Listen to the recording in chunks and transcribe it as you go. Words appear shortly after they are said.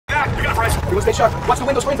Perez. Everyone stay sharp. Watch the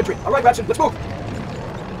windows for infantry. All right, Rapson, let's move.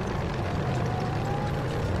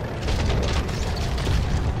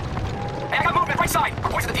 Hey, I got movement right side.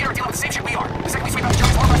 Our boys in the theater are dealing with the same shit we are. The second we sweep out the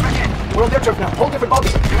Germans, one of us back in. We're on their turf now. Whole different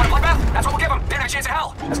ballgame. You want a bloodbath? That's what we'll give them. They don't have a chance of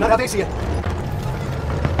hell. That's not how they see it.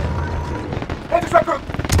 Hey, strike group.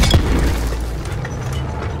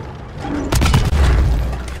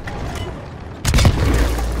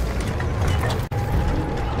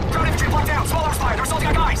 Ground infantry blocked down. Small arms fire. They're assaulting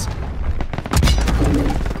our guys.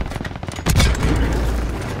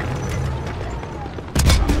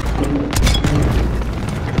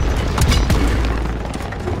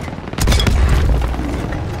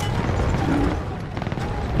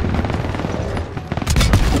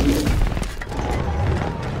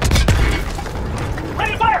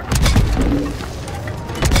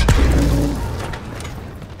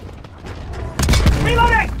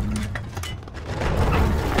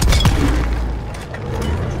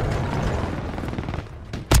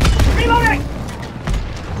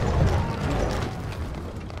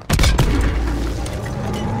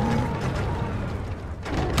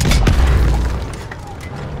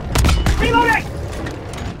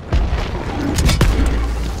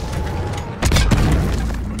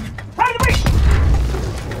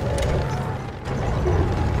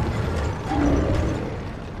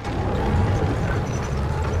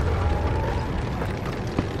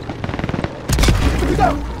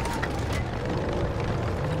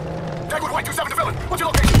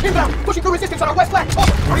 Pushing through resistance on our west flank.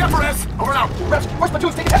 Over. Hurry up, Perez. Over and out. Reps, first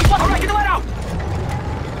platoon's taking heavy fire. All right, get the lead out.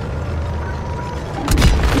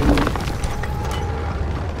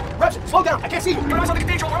 Reps, slow down. I can't see you. Get eyes on the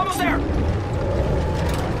cathedral. We're almost there.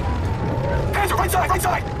 Hands are right side, right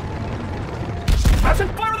side. Rapson,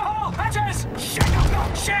 Fire in the hole. Hatches. Shit,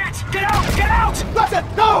 no. Shit. Get out, get out. Rapson,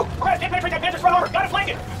 no. Perez, get infantry, that Panthers front armor. Gotta flank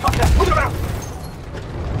it. Copy that. Move it around.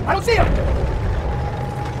 I don't see him.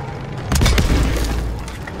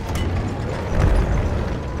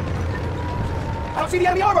 I don't see the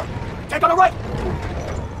enemy armor! Tank on the right!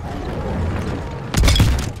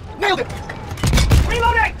 Nailed it!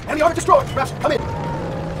 Reloading! Enemy armor destroyed! Raps, come in!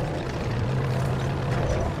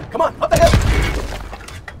 Come on, up the hill!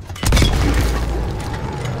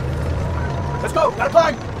 Let's go! Gotta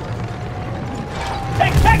climb!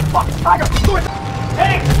 Tank! Fuck! Tiger! Lure it!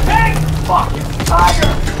 Tank! Fuck!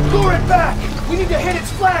 Tiger! Lure it back! We need to hit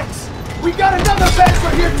its flanks! We got another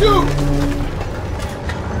Panzer here too!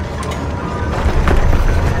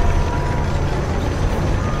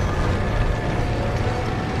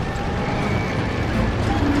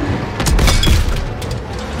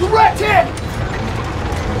 Direct hit!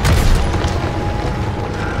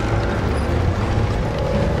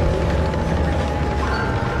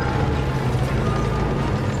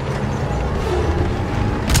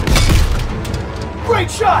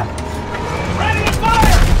 Great shot! Ready to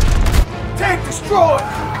fire! Tank destroyed!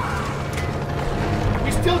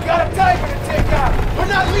 We still got a Tiger to take out! We're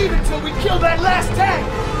not leaving till we kill that last tank!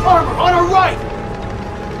 Armor on our right!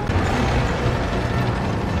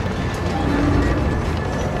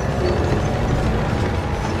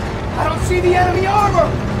 I don't see the enemy armor!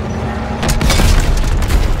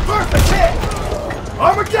 Perfect hit!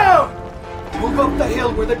 Armor down! Move up the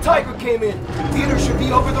hill where the Tiger came in. Theater should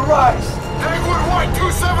be over the rise. Dagwood White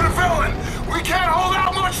 27 to Villain! We can't hold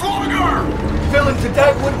out much longer! Villain to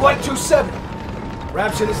Dagwood White 27.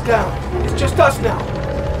 Rapson is down. It's just us now.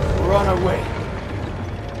 We're on our way.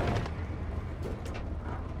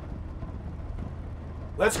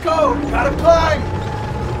 Let's go! Gotta climb!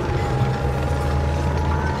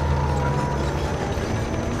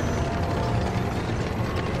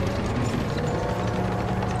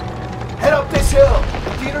 Head up this hill!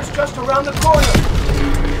 The theater's just around the corner!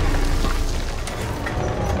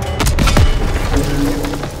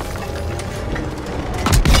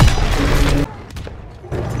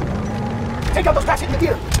 Take out those packs hitting the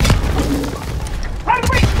theater! Right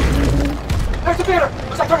away! There's the theater!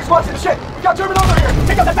 Looks like Turner's watching the shit! We got German over here!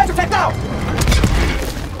 Take out that Panzer tank now!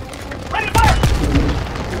 Ready to fire!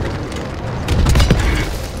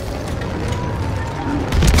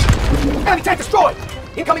 Enemy tank destroyed!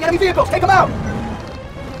 Incoming enemy vehicles! Take them out!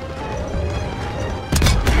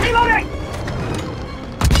 Reloading!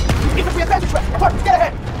 Infantry and Panzer track! Apartments, get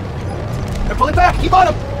ahead! They're pulling back! Keep on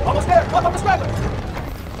them! Almost there! Up the stragglers!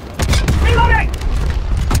 Reloading!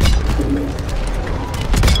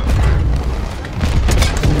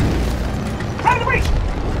 Right in the breach!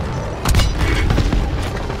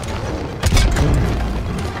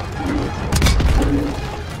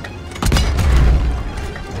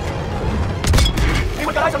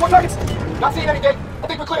 Anyone got eyes on more targets? Not seeing anything. I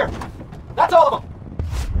think we're clear. That's all of them.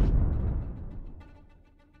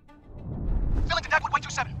 Filling to Deadwood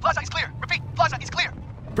 127. Plaza is clear. Repeat, Plaza is clear.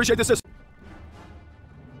 Appreciate this.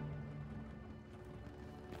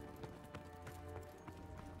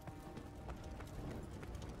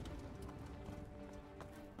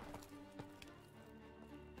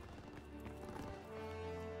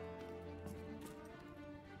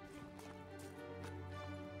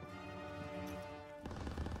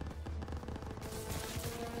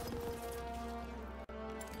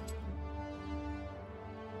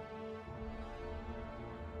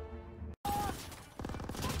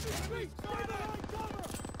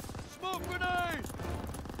 Smoke grenade!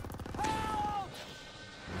 Help!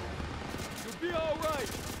 You'll be all right.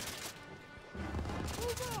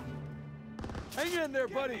 Move up! Hang in there,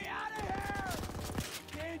 buddy. Get me out of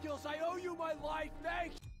here! Daniels, I owe you my life.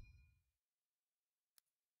 Thanks.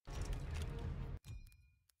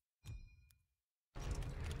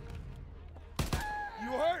 You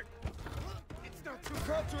hurt? It's not too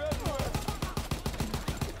cops are everywhere.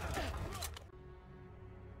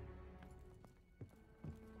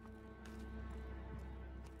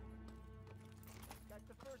 That's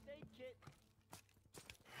the first aid kit.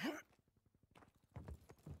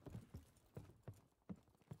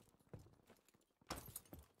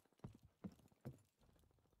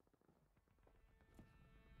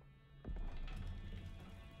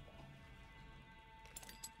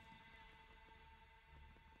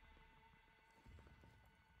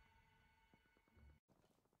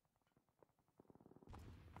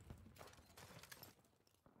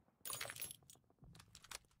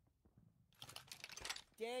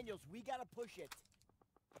 Daniels, we gotta push it.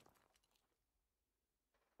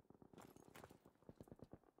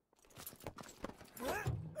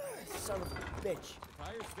 Son of a bitch.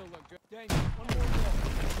 Tires still look good. Daniels, one more wall.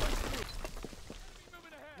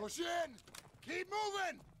 Push in! Keep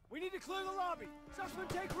moving! We need to clear the lobby. Sussman,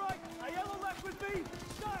 take right. Aiello left with me.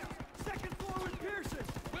 Stiles, second floor with Pearson.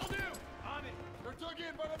 Will do. On it. They're dug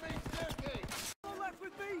in by the main staircase! Aiello left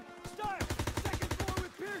with me. Stiles, second floor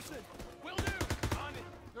with Pearson. Will do. On it.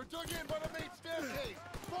 They're dug in by the main staircase!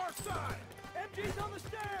 Far side! MG's on the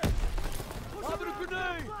stairs. Lob a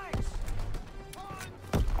grenade. Flanks. On.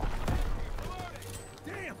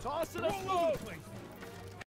 Damn, toss it up.